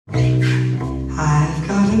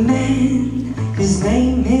got a man, his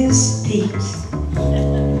name is Pete.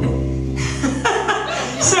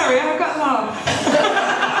 Sorry, I've got to laugh.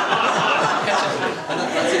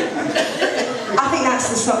 I think that's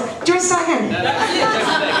the song. Do you want to start again?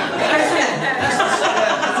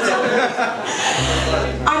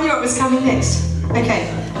 I knew it was coming next.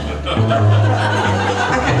 Okay.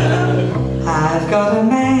 I've got a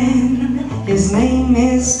man, his name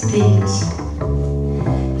is Pete.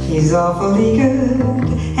 He's awfully good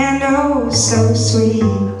and oh so sweet.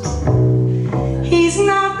 He's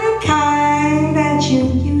not the kind that you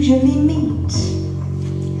usually meet.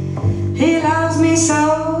 He loves me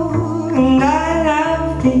so and I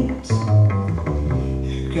love Pete.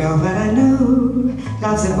 The girl that I know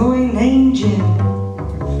loves a boy named Jim.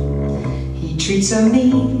 He treats her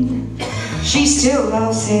mean, she still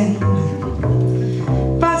loves him.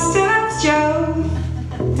 Buster loves Joe,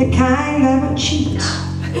 the kind that would cheat.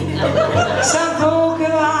 Some folk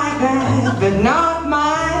are like that, but not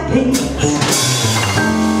my Pete.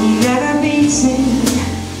 He never beats me,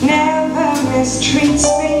 never mistreats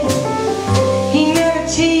me. He never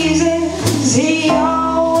teases, he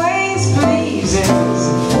always pleases.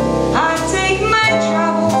 I take my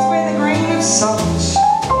troubles with a grain of salt,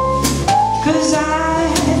 'cause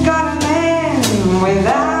I've got a man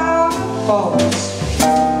without a fault.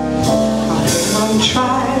 On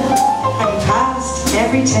trial, I passed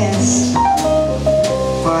every test.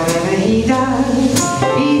 Whatever he does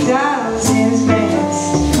his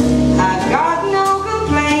best. I've got no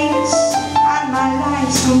complaints, and my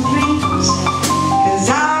life's complete, 'cause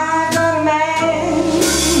I've got a man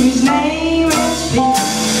whose name is Pete.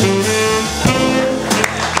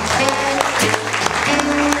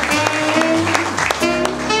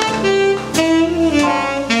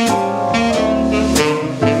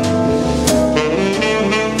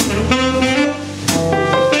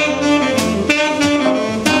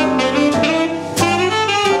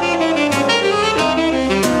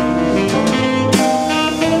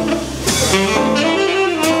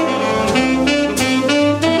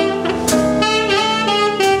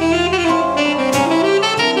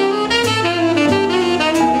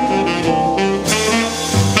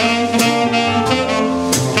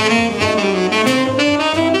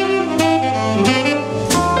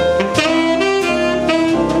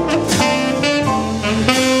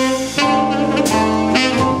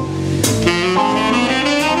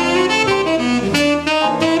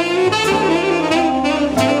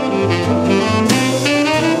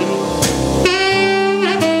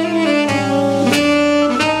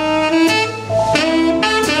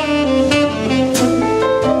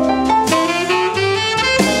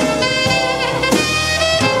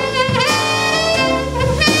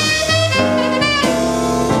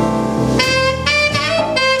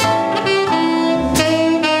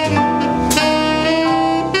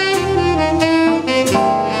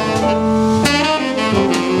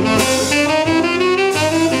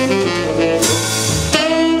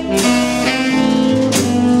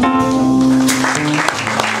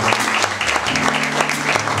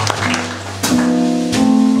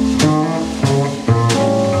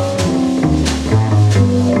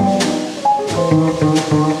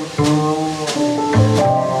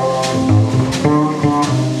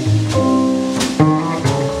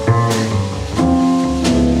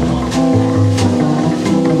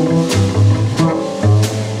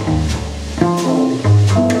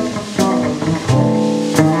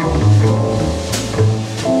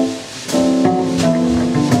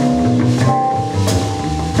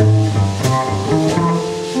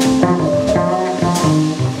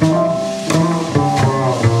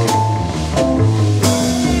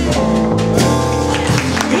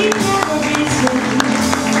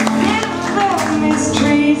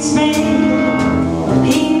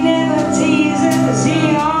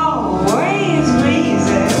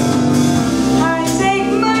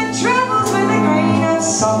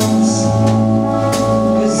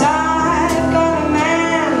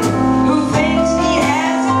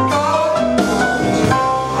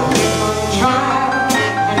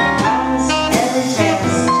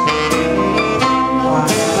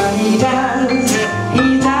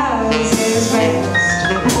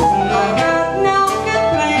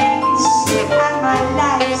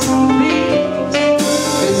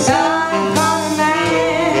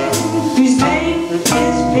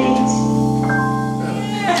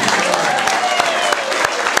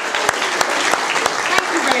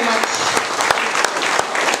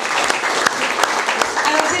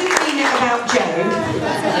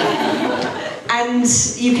 And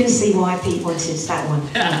you can see why Pete wanted that one.